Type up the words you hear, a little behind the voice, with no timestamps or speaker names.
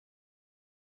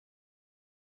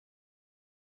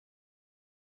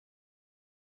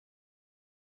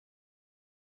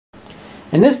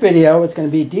In this video, it's going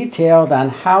to be detailed on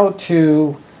how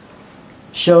to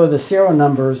show the serial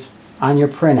numbers on your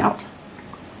printout.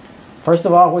 First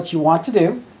of all, what you want to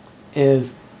do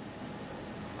is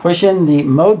push in the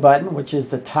mode button, which is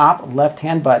the top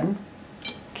left-hand button.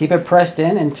 Keep it pressed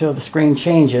in until the screen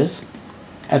changes.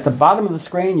 At the bottom of the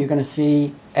screen, you're going to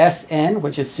see SN,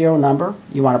 which is serial number.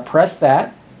 You want to press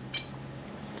that.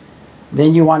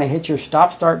 Then you want to hit your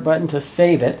stop-start button to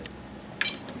save it.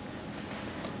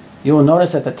 You will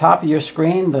notice at the top of your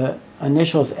screen the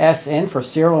initials SN for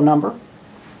serial number.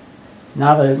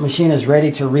 Now the machine is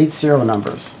ready to read serial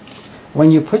numbers. When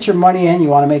you put your money in, you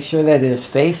want to make sure that it is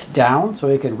face down so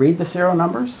it can read the serial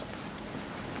numbers.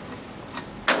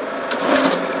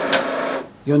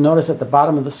 You'll notice at the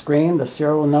bottom of the screen the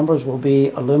serial numbers will be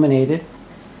illuminated.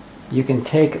 You can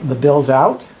take the bills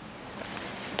out.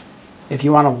 If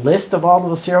you want a list of all of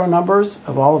the serial numbers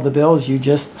of all of the bills you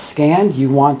just scanned, you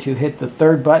want to hit the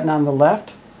third button on the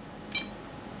left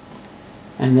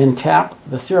and then tap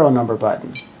the serial number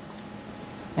button.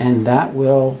 And that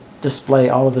will display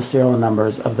all of the serial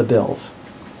numbers of the bills.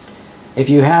 If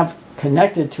you have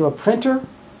connected to a printer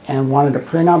and wanted to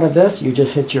print out of this, you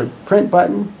just hit your print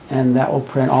button and that will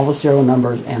print all the serial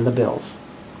numbers and the bills.